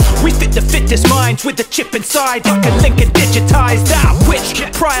minds with the chip inside, like a Lincoln digitized out, which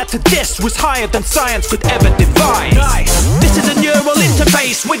prior to this was higher than science could ever devise. This is a neural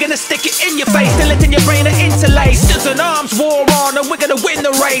interface, we're gonna stick it in your face till it's in your brain and interlace. There's an arms war on and we're gonna win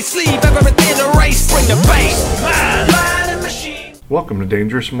the race. Leave everything erased, bring the bass. Man and machine. Welcome to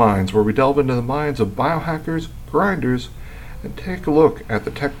Dangerous Minds, where we delve into the minds of biohackers, grinders, and take a look at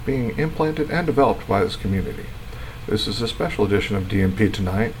the tech being implanted and developed by this community. This is a special edition of DMP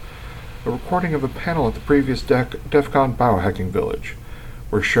Tonight, a recording of a panel at the previous DEF CON Biohacking Village.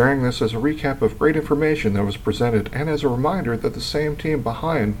 We're sharing this as a recap of great information that was presented and as a reminder that the same team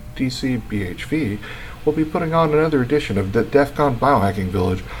behind DC BHV will be putting on another edition of the DEF CON Biohacking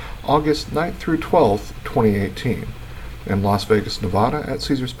Village August 9th through 12th, 2018 in Las Vegas, Nevada at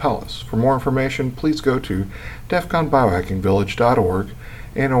Caesars Palace. For more information, please go to defconbiohackingvillage.org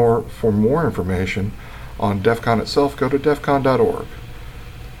and or for more information on DEF CON itself, go to defcon.org.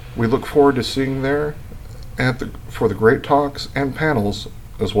 We look forward to seeing you there for the great talks and panels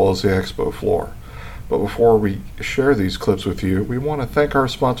as well as the expo floor. But before we share these clips with you, we want to thank our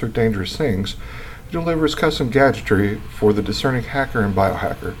sponsor Dangerous Things, who delivers custom gadgetry for the discerning hacker and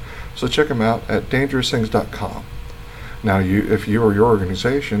biohacker. So check them out at dangerousthings.com. Now, if you or your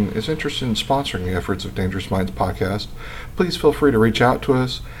organization is interested in sponsoring the efforts of Dangerous Minds podcast, please feel free to reach out to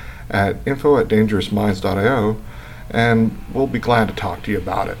us at info@dangerousminds.io, and we'll be glad to talk to you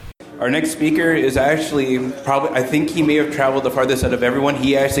about it. Our next speaker is actually I think he may have traveled the farthest out of everyone.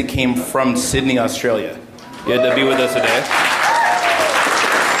 He actually came from Sydney, Australia. He had to be with us today.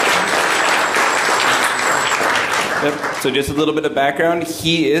 Yep. So just a little bit of background.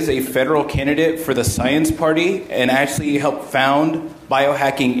 He is a federal candidate for the Science Party and actually helped found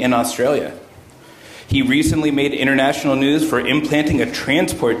biohacking in Australia. He recently made international news for implanting a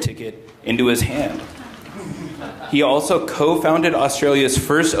transport ticket into his hand. He also co-founded Australia's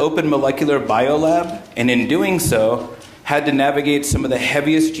first open molecular biolab, and in doing so, had to navigate some of the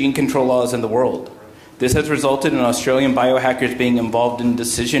heaviest gene control laws in the world. This has resulted in Australian biohackers being involved in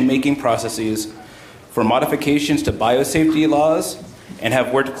decision-making processes for modifications to biosafety laws and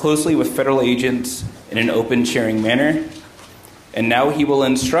have worked closely with federal agents in an open sharing manner. And now he will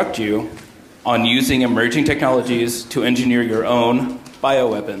instruct you on using emerging technologies to engineer your own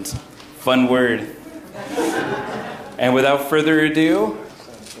bioweapons. Fun word. And without further ado,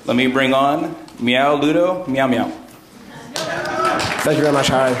 let me bring on Meow Ludo Meow Meow. Thank you very much,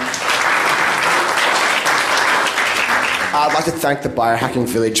 Harry. I'd like to thank the Biohacking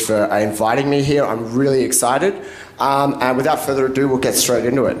Village for inviting me here. I'm really excited. And without further ado, we'll get straight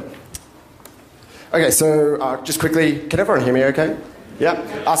into it. Okay, so just quickly, can everyone hear me okay?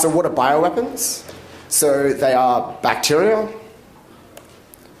 Yeah. So what are bioweapons? So they are bacteria,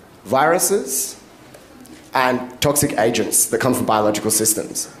 viruses, and toxic agents that come from biological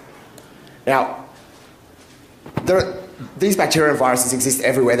systems. Now, these bacteria and viruses exist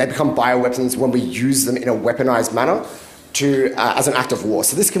everywhere. They become bioweapons when we use them in a weaponized manner as an act of war.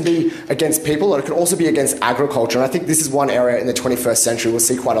 So this can be against people, or it can also be against agriculture. And I think this is one area in the 21st century we'll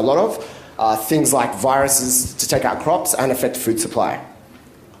see quite a lot of. Things like viruses to take out crops and affect food supply.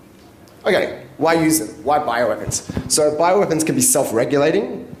 Okay, why use them? Why bioweapons? So bioweapons can be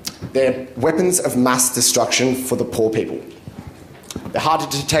self-regulating. They're weapons of mass destruction for the poor people. They're hard to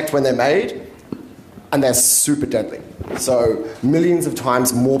detect when they're made, and they're super deadly. So millions of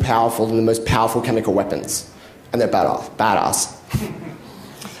times more powerful than the most powerful chemical weapons. And they're badass.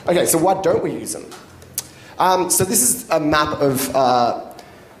 Okay, so why don't we use them? So this is a map of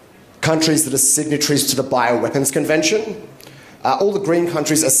countries that are signatories to the Bioweapons Convention. All the green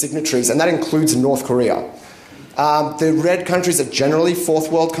countries are signatories, and that includes North Korea. The red countries are generally fourth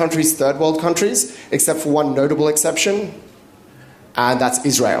world countries, third world countries, except for one notable exception, and that's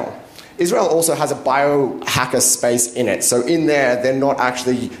Israel. Israel also has a biohacker space in it. So in there, they're not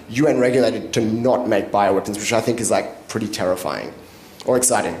actually UN regulated to not make bioweapons, which I think is like pretty terrifying or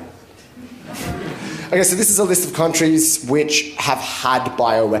exciting. Okay, so this is a list of countries which have had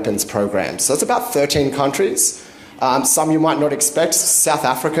bioweapons programs. So it's about 13 countries. Some you might not expect. South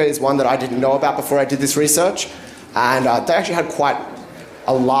Africa is one that I didn't know about before I did this research. And they actually had quite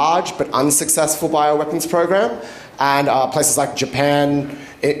a large but unsuccessful bioweapons program. And places like Japan,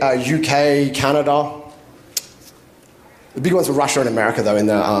 UK, Canada. The big ones were Russia and America, though, in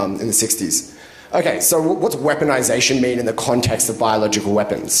the 60s. Okay, so what's weaponization mean in the context of biological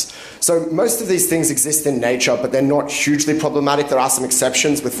weapons? So most of these things exist in nature, but they're not hugely problematic. There are some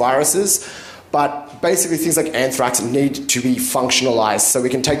exceptions with viruses. But basically things like anthrax need to be functionalized. So we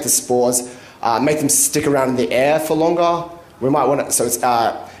can take the spores, make them stick around in the air for longer. We might want to, so it's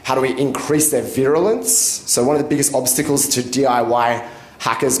how do we increase their virulence? So one of the biggest obstacles to DIY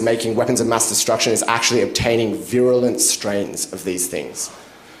hackers making weapons of mass destruction is actually obtaining virulent strains of these things.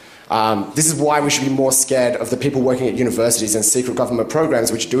 This is why we should be more scared of the people working at universities and secret government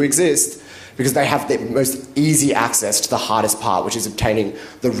programs, which do exist, because they have the most easy access to the hardest part, which is obtaining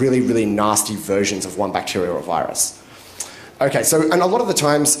the really, really nasty versions of one bacteria or virus. Okay, so, and a lot of the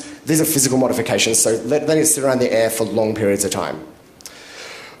times, these are physical modifications, so letting it sit around the air for long periods of time.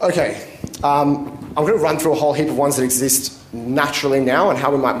 Okay, I'm going to run through a whole heap of ones that exist naturally now and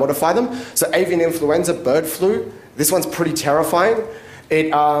how we might modify them. So avian influenza, bird flu, this one's pretty terrifying. It,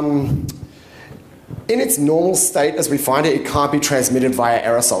 in its normal state, as we find it, it can't be transmitted via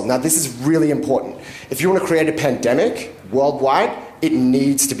aerosol. Now, this is really important. If you want to create a pandemic worldwide, it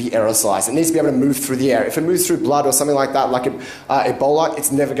needs to be aerosolized. It needs to be able to move through the air. If it moves through blood or something like that, like Ebola,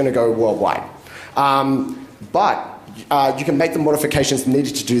 it's never going to go worldwide. But you can make the modifications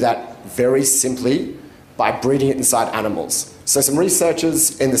needed to do that very simply by breeding it inside animals. So some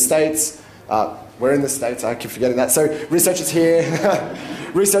researchers in the States, we're in the States, I keep forgetting that. So researchers here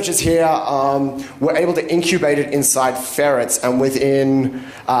were able to incubate it inside ferrets, and within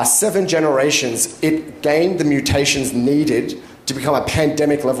 7 generations, it gained the mutations needed to become a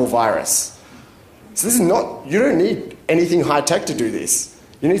pandemic level virus. So this is not, you don't need anything high tech to do this.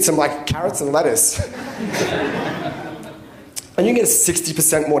 You need some like carrots and lettuce. And you get a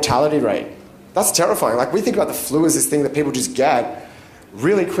 60% mortality rate. That's terrifying. Like, we think about the flu as this thing that people just get.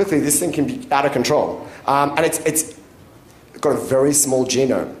 Really quickly, this thing can be out of control. And it's got a very small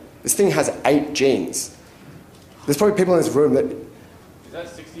genome. This thing has 8 genes. There's probably people in this room that... Is that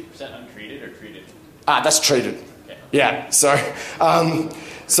 60% untreated or treated? That's treated. Okay. Yeah, so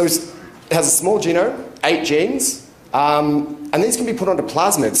it has a small genome, 8 genes, and these can be put onto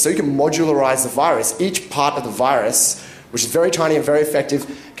plasmids, so you can modularize the virus. Each part of the virus, which is very tiny and very effective,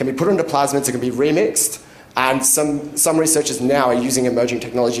 can be put onto plasmids, it can be remixed, and some researchers now are using emerging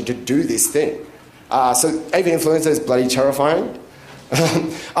technology to do this thing. So avian influenza is bloody terrifying.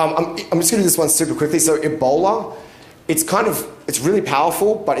 I'm just going to do this one super quickly. So Ebola, it's really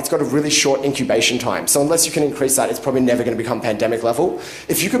powerful, but it's got a really short incubation time. So unless you can increase that, it's probably never going to become pandemic level.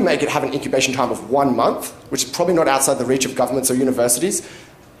 If you can make it have an incubation time of 1 month, which is probably not outside the reach of governments or universities,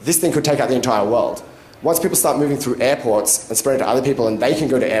 this thing could take out the entire world. Once people start moving through airports and spread it to other people and they can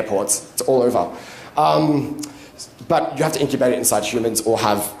go to airports, it's all over. But you have to incubate it inside humans or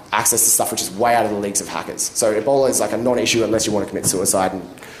have access to stuff which is way out of the leagues of hackers. So Ebola is like a non-issue unless you want to commit suicide and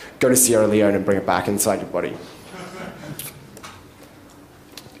go to Sierra Leone and bring it back inside your body.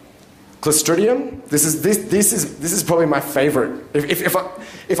 Clostridium, this is probably my favorite. If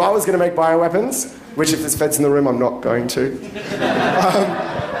I was going to make bioweapons, which if there's feds in the room, I'm not going to.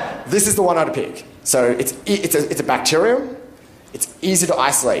 This is the one I'd pick. So it's a bacterium. It's easy to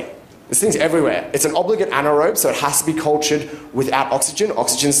isolate. This thing's everywhere. It's an obligate anaerobe, so it has to be cultured without oxygen.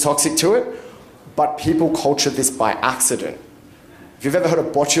 Oxygen's toxic to it, but people culture this by accident. If you've ever heard of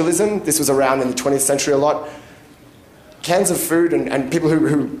botulism, this was around in the 20th century a lot. Cans of food and people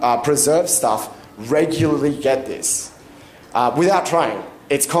who preserve stuff regularly get this without trying.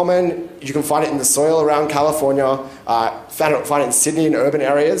 It's common. You can find it in the soil around California. Find it in Sydney in urban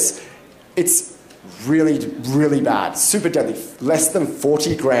areas. It's really, really bad. Super deadly. Less than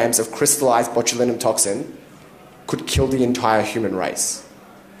 40 grams of crystallized botulinum toxin could kill the entire human race.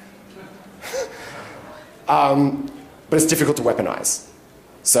 But it's difficult to weaponize.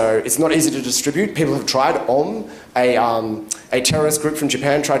 So it's not easy to distribute. People have tried. A terrorist group from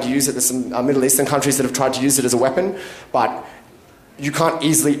Japan tried to use it. There's some Middle Eastern countries that have tried to use it as a weapon, but you can't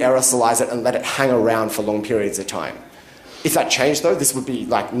easily aerosolize it and let it hang around for long periods of time. If that changed, though, this would be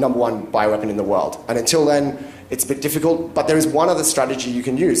like #1 bioweapon in the world. And until then, it's a bit difficult. But there is one other strategy you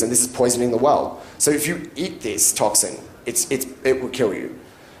can use, and this is poisoning the well. So if you eat this toxin, it will kill you.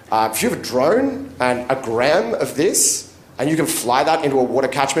 If you have a drone and a gram of this, and you can fly that into a water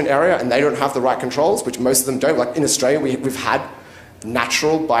catchment area, and they don't have the right controls, which most of them don't. Like in Australia, we've had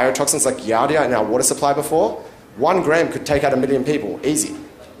natural biotoxins like Giardia in our water supply before. 1 gram could take out 1 million people, easy.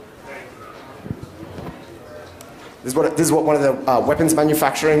 This is what one of the weapons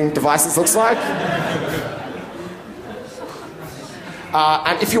manufacturing devices looks like.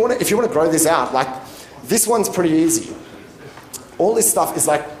 And if you want to grow this out, like this one's pretty easy. All this stuff is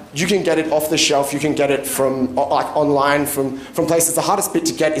like you can get it off the shelf. You can get it from like online from places. The hardest bit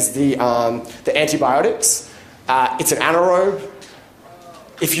to get is the antibiotics. It's an anaerobe.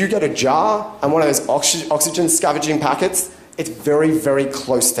 If you get a jar and one of those oxygen scavenging packets, it's very, very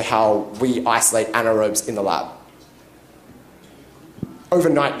close to how we isolate anaerobes in the lab.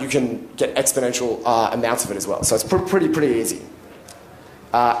 Overnight, you can get exponential amounts of it as well. So it's pretty easy.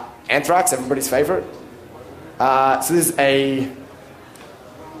 Anthrax, everybody's favorite. So this is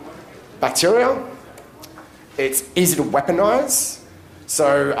bacteria. It's easy to weaponize.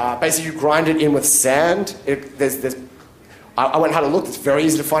 So basically you grind it in with sand. I went and had a look. It's very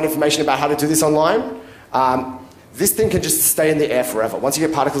easy to find information about how to do this online. This thing can just stay in the air forever once you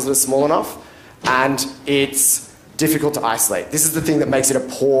get particles that are small enough, and it's difficult to isolate. This is the thing that makes it a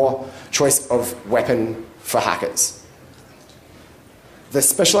poor choice of weapon for hackers. The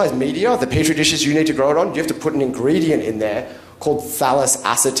specialized media, the petri dishes you need to grow it on, you have to put an ingredient in there called phthalic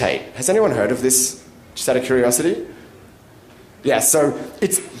acetate. Has anyone heard of this, just out of curiosity? Yeah, so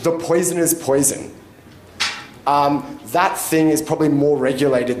it's the poisoner's poison. That thing is probably more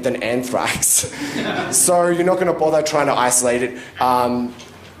regulated than anthrax. So you're not going to bother trying to isolate it. I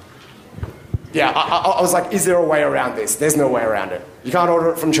was like, is there a way around this? There's no way around it. You can't order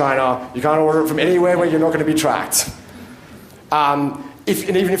it from China. You can't order it from anywhere where you're not going to be tracked. And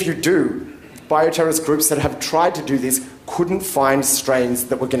even if you do, bioterrorist groups that have tried to do this couldn't find strains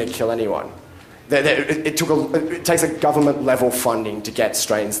that were going to kill anyone. It takes a government-level funding to get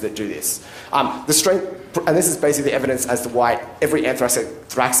strains that do this. The strain, and this is basically evidence as to why every anthrax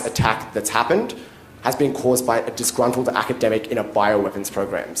attack that's happened has been caused by a disgruntled academic in a bioweapons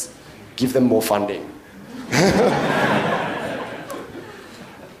programs. Give them more funding.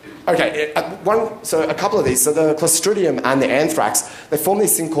 Okay, so a couple of these. So the Clostridium and the anthrax, they form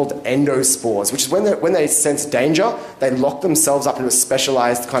this thing called endospores, which is when they sense danger, they lock themselves up into a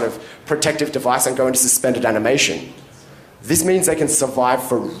specialized kind of protective device and go into suspended animation. This means they can survive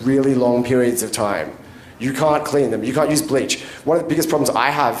for really long periods of time. You can't clean them. You can't use bleach. One of the biggest problems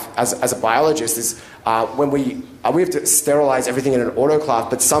I have as a biologist is when we have to sterilize everything in an autoclave,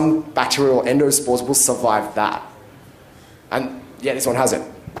 but some bacterial endospores will survive that. And yeah, this one has it.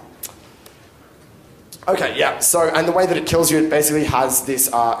 Okay, yeah. So, and the way that it kills you, it basically has this.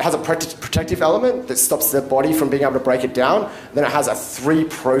 It has a protective element that stops the body from being able to break it down. Then it has a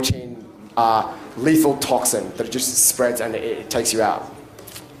 3-protein lethal toxin that it just spreads and it takes you out.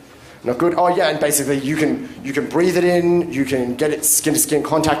 Not good. Oh yeah, and basically you can breathe it in, you can get it skin-to-skin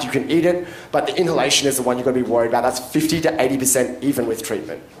contact, you can eat it, but the inhalation is the one you've got to be worried about. That's 50 to 80% even with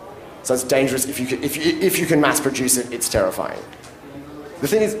treatment. So it's dangerous if you can mass produce it. It's terrifying. The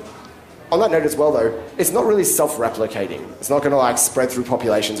thing is, on that note as well though, it's not really self-replicating. It's not going to like spread through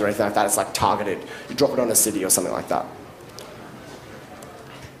populations or anything like that. It's like targeted. You drop it on a city or something like that.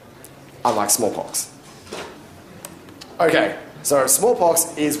 Unlike smallpox. Okay, so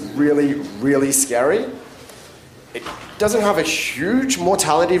smallpox is really, really scary. It doesn't have a huge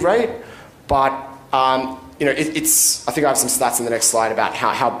mortality rate, but it's. I think I have some stats in the next slide about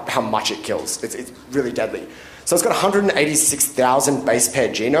how much it kills. It's really deadly. So it's got 186,000 base pair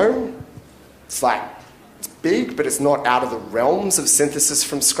genome. It's big, but it's not out of the realms of synthesis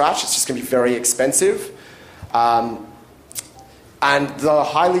from scratch. It's just going to be very expensive. And the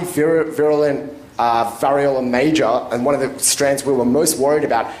highly virulent variola major, and one of the strands we were most worried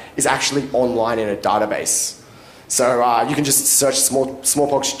about, is actually online in a database. So you can just search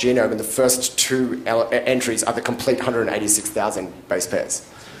smallpox genome, and the first 2 entries are the complete 186,000 base pairs.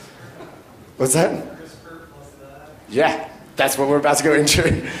 What's that? Yeah. That's what we're about to go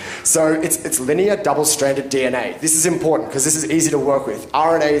into. So it's linear double-stranded DNA. This is important because this is easy to work with.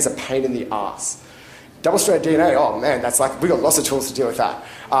 RNA is a pain in the ass. Double-stranded DNA, oh man, that's like, we got lots of tools to deal with that.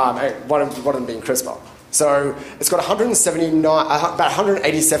 One of them being CRISPR. So it's got about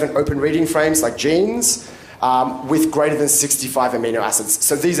 187 open reading frames, like genes, with greater than 65 amino acids.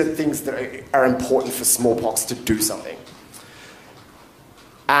 So these are things that are important for smallpox to do something.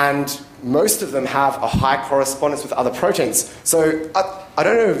 And most of them have a high correspondence with other proteins. So I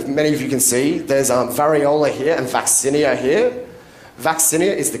don't know if many of you can see, there's variola here and vaccinia here.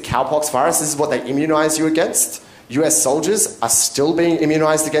 Vaccinia is the cowpox virus. This is what they immunize you against. US soldiers are still being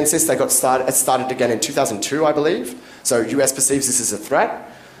immunized against this. It started again in 2002, I believe. So US perceives this as a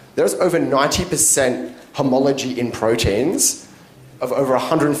threat. There's over 90% homology in proteins of over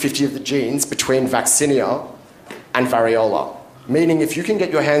 150 of the genes between vaccinia and variola. Meaning if you can get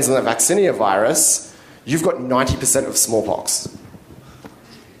your hands on the vaccinia virus, you've got 90% of smallpox.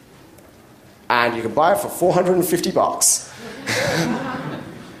 And you can buy it for $450.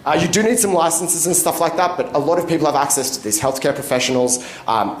 You do need some licenses and stuff like that, but a lot of people have access to this. Healthcare professionals,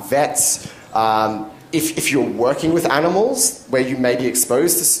 vets. If you're working with animals where you may be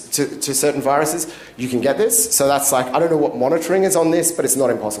exposed to certain viruses, you can get this. So that's like, I don't know what monitoring is on this, but it's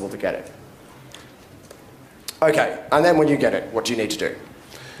not impossible to get it. Okay, and then when you get it, what do you need to do?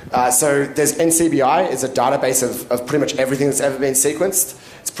 So there's NCBI, is a database of pretty much everything that's ever been sequenced.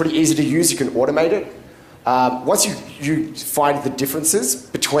 It's pretty easy to use, you can automate it. Once you find the differences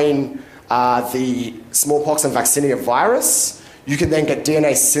between the smallpox and vaccinia virus, You can then get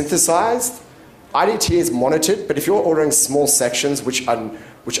DNA synthesized. IDT is monitored, but if you're ordering small sections which are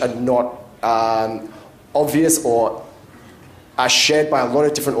not obvious or are shared by a lot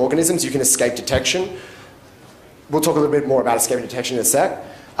of different organisms, you can escape detection. We'll talk a little bit more about escape detection in a sec.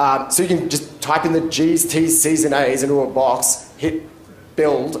 So you can just type in the G's, T's, C's, and A's into a box, hit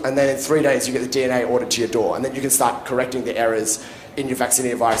build, and then in 3 days you get the DNA ordered to your door. And then you can start correcting the errors in your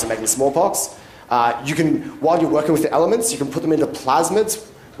vaccinia virus and making smallpox. You can, while you're working with the elements, you can put them into plasmids,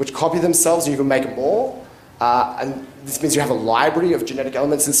 which copy themselves, and you can make more. And this means you have a library of genetic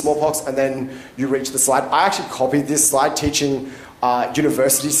elements in smallpox, and then you reach the slide. I actually copied this slide teaching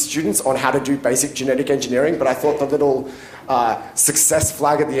university students on how to do basic genetic engineering, but I thought the little success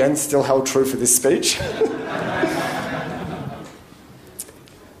flag at the end still held true for this speech.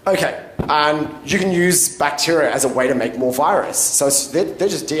 Okay, and you can use bacteria as a way to make more virus. So they're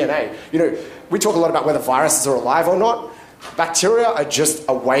just DNA. You know, we talk a lot about whether viruses are alive or not. Bacteria are just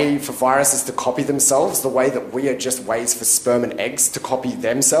a way for viruses to copy themselves, the way that we are just ways for sperm and eggs to copy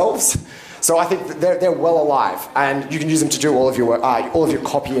themselves. So I think that they're well alive, and you can use them to do all of your work, all of your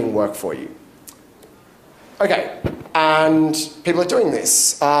copying work for you. Okay, and people are doing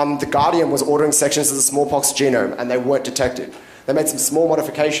this. The Guardian was ordering sections of the smallpox genome, and they weren't detected. They made some small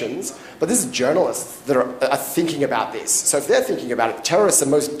modifications, but this is journalists that are thinking about this. So if they're thinking about it, terrorists are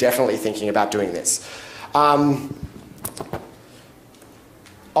most definitely thinking about doing this.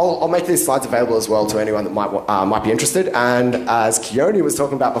 I'll make these slides available as well to anyone that might be interested. And as Keone was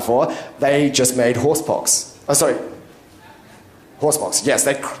talking about before, they just made horsepox. Oh, sorry. Horsepox, yes.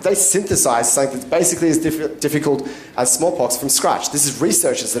 They synthesized something that's basically as difficult as smallpox from scratch. This is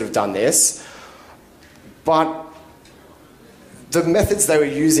researchers that have done this. But the methods they were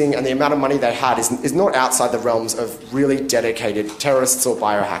using and the amount of money they had is not outside the realms of really dedicated terrorists or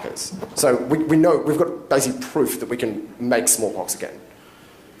biohackers. So we know, we've got basic proof that we can make smallpox again.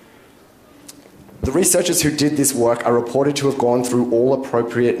 The researchers who did this work are reported to have gone through all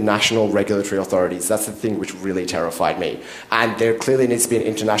appropriate national regulatory authorities. That's the thing which really terrified me. And there clearly needs to be an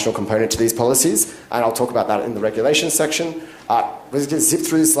international component to these policies, and I'll talk about that in the regulations section. We're just going to zip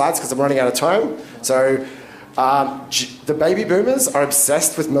through these slides because I'm running out of time. So the baby boomers are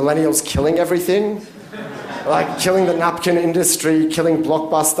obsessed with millennials killing everything, like killing the napkin industry, killing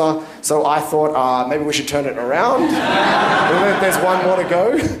Blockbuster. So I thought maybe we should turn it around. There's one more to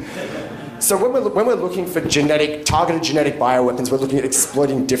go. So when we're looking for targeted genetic bioweapons, we're looking at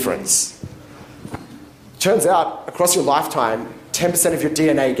exploiting difference. Turns out, across your lifetime, 10% of your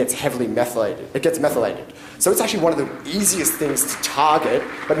DNA gets heavily methylated. It gets methylated. So it's actually one of the easiest things to target,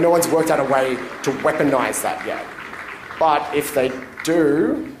 but no one's worked out a way to weaponize that yet. But if they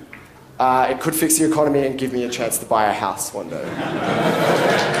do, it could fix the economy and give me a chance to buy a house one day.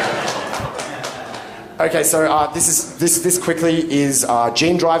 Okay, so this quickly is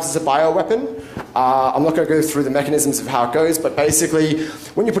gene drives as a bioweapon. I'm not going to go through the mechanisms of how it goes, but basically,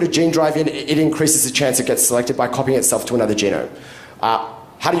 when you put a gene drive in, it increases the chance it gets selected by copying itself to another genome.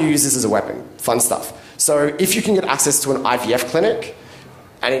 How do you use this as a weapon? Fun stuff. So if you can get access to an IVF clinic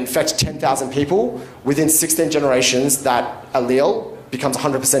and infect 10,000 people, within 16 generations, that allele becomes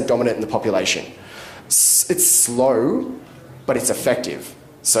 100% dominant in the population. It's slow, but it's effective.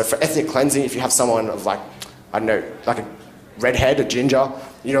 So for ethnic cleansing, if you have someone of like a redhead, a ginger,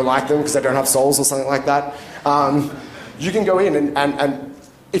 you don't like them because they don't have souls or something like that, you can go in and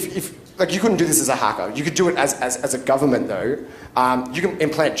if you couldn't do this as a hacker. You could do it as a government though. You can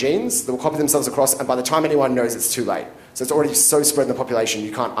implant genes that will copy themselves across, and by the time anyone knows, it's too late. So it's already so spread in the population,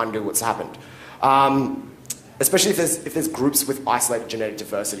 you can't undo what's happened. Especially if there's groups with isolated genetic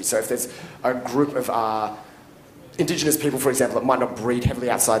diversity. So if there's a group of indigenous people, for example, that might not breed heavily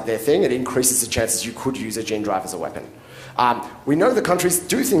outside their thing, it increases the chances you could use a gene drive as a weapon. We know the countries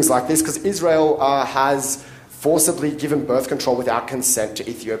do things like this because Israel has forcibly given birth control without consent to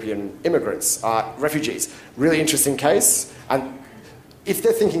Ethiopian immigrants, refugees. Really interesting case. And if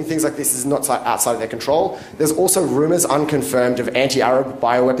they're thinking things like this is not outside of their control, there's also rumours, unconfirmed, of anti-Arab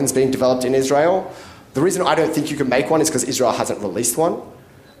bioweapons being developed in Israel. The reason I don't think you can make one is because Israel hasn't released one.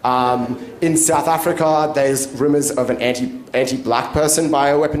 In South Africa, there's rumours of an anti-black person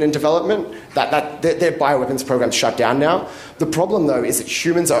bioweapon in development. Their bioweapons program's shut down now. The problem, though, is that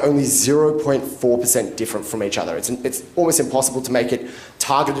humans are only 0.4% different from each other. It's almost impossible to make it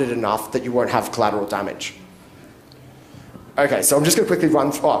targeted enough that you won't have collateral damage. Okay, so I'm just going to quickly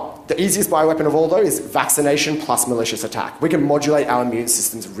run through. The easiest bioweapon of all, though, is vaccination plus malicious attack. We can modulate our immune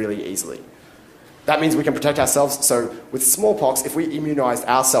systems really easily. That means we can protect ourselves. So with smallpox, if we immunised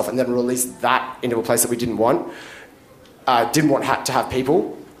ourselves and then released that into a place that we didn't want to have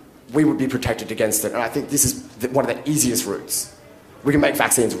people, we would be protected against it. And I think this is one of the easiest routes. We can make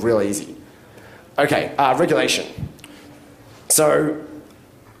vaccines real easy. Okay, regulation. So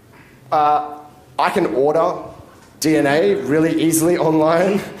I can order DNA really easily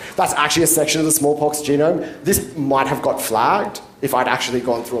online. That's actually a section of the smallpox genome. This might have got flagged if I'd actually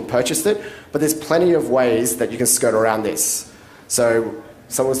gone through and purchased it, but there's plenty of ways that you can skirt around this. So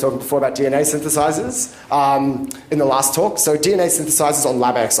someone was talking before about DNA synthesizers in the last talk. So DNA synthesizers on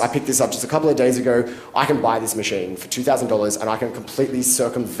LabX, I picked this up just a couple of days ago. I can buy this machine for $2,000 and I can completely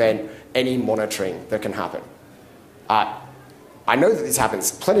circumvent any monitoring that can happen. I know that this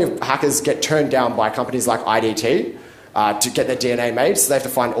happens. Plenty of hackers get turned down by companies like IDT to get their DNA made, so they have to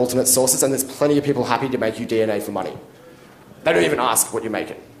find alternate sources, and there's plenty of people happy to make you DNA for money. They don't even ask what you're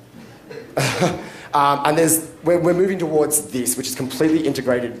making. And we're moving towards this, which is completely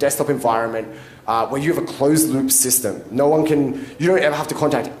integrated desktop environment where you have a closed loop system. You don't ever have to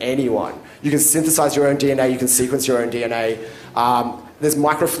contact anyone. You can synthesize your own DNA, you can sequence your own DNA. There's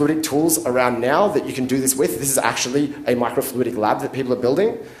microfluidic tools around now that you can do this with. This is actually a microfluidic lab that people are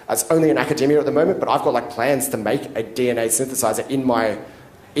building. It's only in academia at the moment, but I've got plans to make a DNA synthesizer in my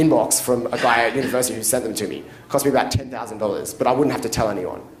inbox from a guy at university who sent them to me. It cost me about $10,000, but I wouldn't have to tell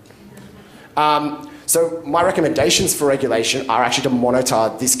anyone. So my recommendations for regulation are actually to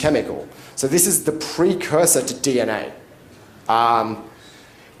monitor this chemical. So this is the precursor to DNA.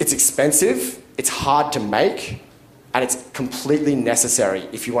 It's expensive, it's hard to make, and it's completely necessary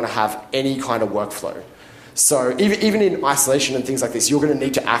if you want to have any kind of workflow. So even in isolation and things like this, you're going to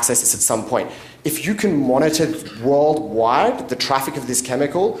need to access this at some point. If you can monitor worldwide the traffic of this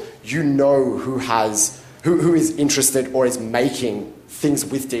chemical, you know who is interested or is making things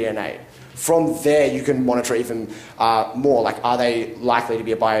with DNA. From there, you can monitor even more, like are they likely to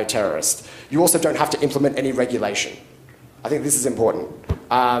be a bioterrorist? You also don't have to implement any regulation. I think this is important.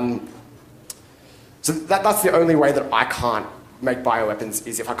 So that's the only way that I can't make bioweapons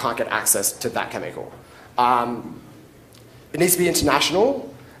is if I can't get access to that chemical. It needs to be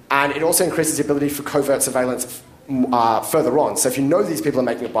international, and it also increases the ability for covert surveillance further on. So if you know these people are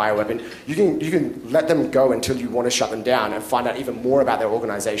making a bioweapon, you can let them go until you want to shut them down and find out even more about their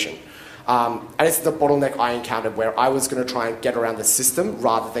organization. And it's the bottleneck I encountered where I was going to try and get around the system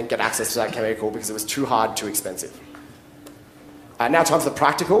rather than get access to that chemical because it was too hard, too expensive. Now time for the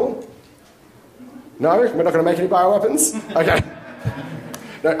practical. No? We're not going to make any bioweapons? Okay.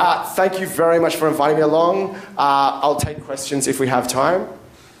 No, thank you very much for inviting me along. I'll take questions if we have time.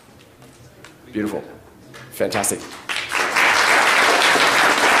 Beautiful. Fantastic.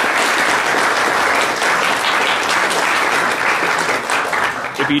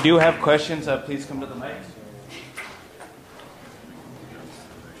 If you do have questions, please come to the mic.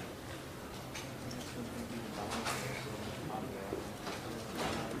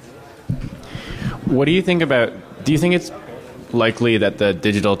 What do you think do you think it's likely that the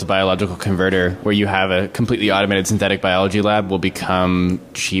digital to biological converter, where you have a completely automated synthetic biology lab, will become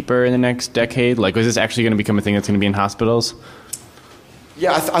cheaper in the next decade? Is this actually going to become a thing that's going to be in hospitals?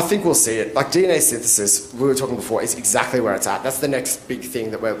 Yeah, I think we'll see it. DNA synthesis, we were talking before, is exactly where it's at. That's the next big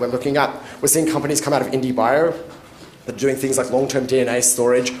thing that we're looking at. We're seeing companies come out of IndieBio that are doing things like long-term DNA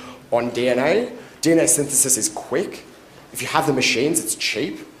storage on DNA. DNA synthesis is quick. If you have the machines, it's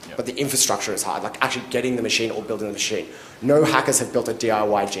cheap. But the infrastructure is hard, actually getting the machine or building the machine. No hackers have built a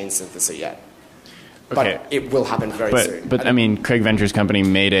DIY gene synthesis yet. Okay. But it will happen very soon. But I mean, Craig Venture's company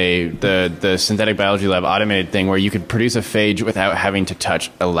made the synthetic biology lab automated thing where you could produce a phage without having to touch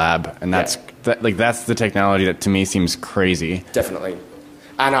a lab, and that's that's the technology that to me seems crazy. Definitely,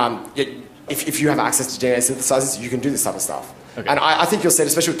 and if you have access to DNA synthesizers, you can do this type of stuff. Okay. And I think you'll see it,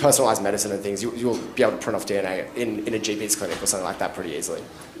 especially with personalized medicine and things, you'll be able to print off DNA in a GP's clinic or something like that pretty easily.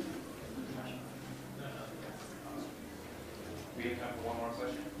 We have time for one more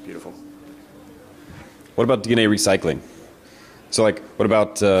question. Beautiful. What about DNA recycling? So, what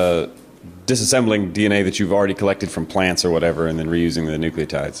about disassembling DNA that you've already collected from plants or whatever, and then reusing the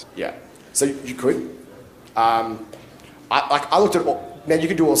nucleotides? Yeah. So you could. I looked at man, you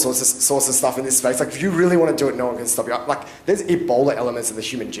can do all sorts of stuff in this space. If you really want to do it, no one can stop you. There's Ebola elements of the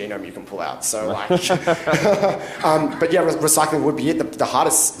human genome you can pull out. So, but yeah, recycling would be it. The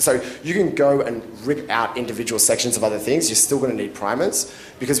hardest. So you can go and rip out individual sections of other things. You're still going to need primers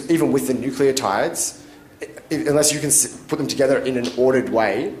because even with the nucleotides, unless you can put them together in an ordered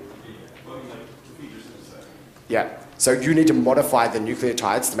way. Yeah. So you need to modify the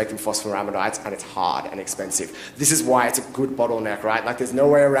nucleotides to make them phosphoramidites, and it's hard and expensive. This is why it's a good bottleneck, right? There's no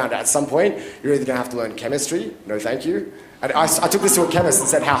way around it. At some point, you're either going to have to learn chemistry. No, thank you. And I took this to a chemist and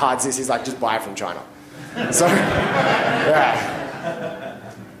said, how hard is this? He's like, just buy it from China. So, yeah.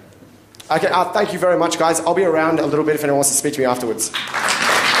 Okay, thank you very much, guys. I'll be around a little bit if anyone wants to speak to me afterwards.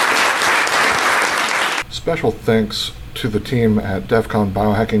 Special thanks to the team at DEF CON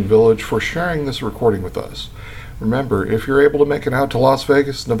Biohacking Village for sharing this recording with us. Remember, if you're able to make it out to Las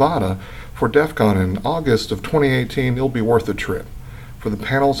Vegas, Nevada for DEF CON in August of 2018, it'll be worth the trip, for the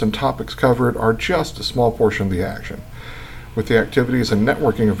panels and topics covered are just a small portion of the action. With the activities and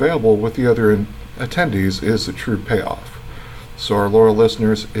networking available with the other attendees is the true payoff. So our loyal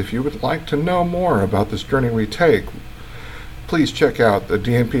listeners, if you would like to know more about this journey we take, please check out the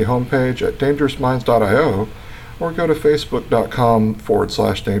DMP homepage at dangerousminds.io or go to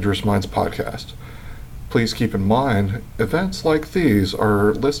facebook.com/Dangerous Minds Podcast. Please keep in mind, events like these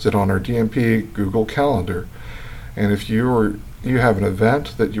are listed on our DMP Google Calendar. And if you have an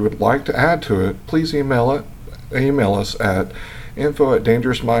event that you would like to add to it, please email us at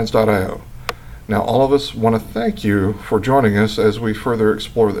info@dangerousminds.io. Now, all of us want to thank you for joining us as we further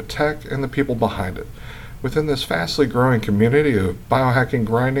explore the tech and the people behind it within this fastly growing community of biohacking,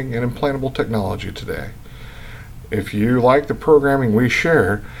 grinding, and implantable technology today. If you like the programming we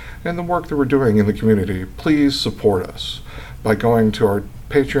share and the work that we're doing in the community, please support us by going to our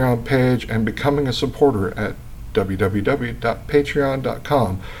Patreon page and becoming a supporter at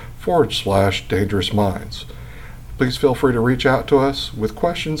www.patreon.com/Dangerous Minds. Please feel free to reach out to us with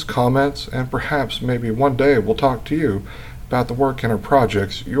questions, comments, and perhaps maybe one day we'll talk to you about the work and our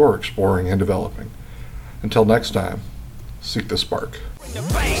projects you're exploring and developing. Until next time, seek the spark. Man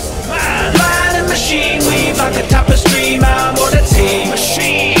and machine weave like a tapestry, man, what a team.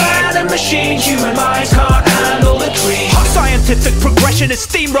 Man and machine, human minds can't handle the dream. Our scientific progression is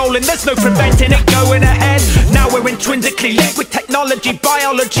steamrolling, there's no preventing it going ahead. Now we're intrinsically linked with technology,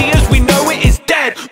 biology as we know it is dead.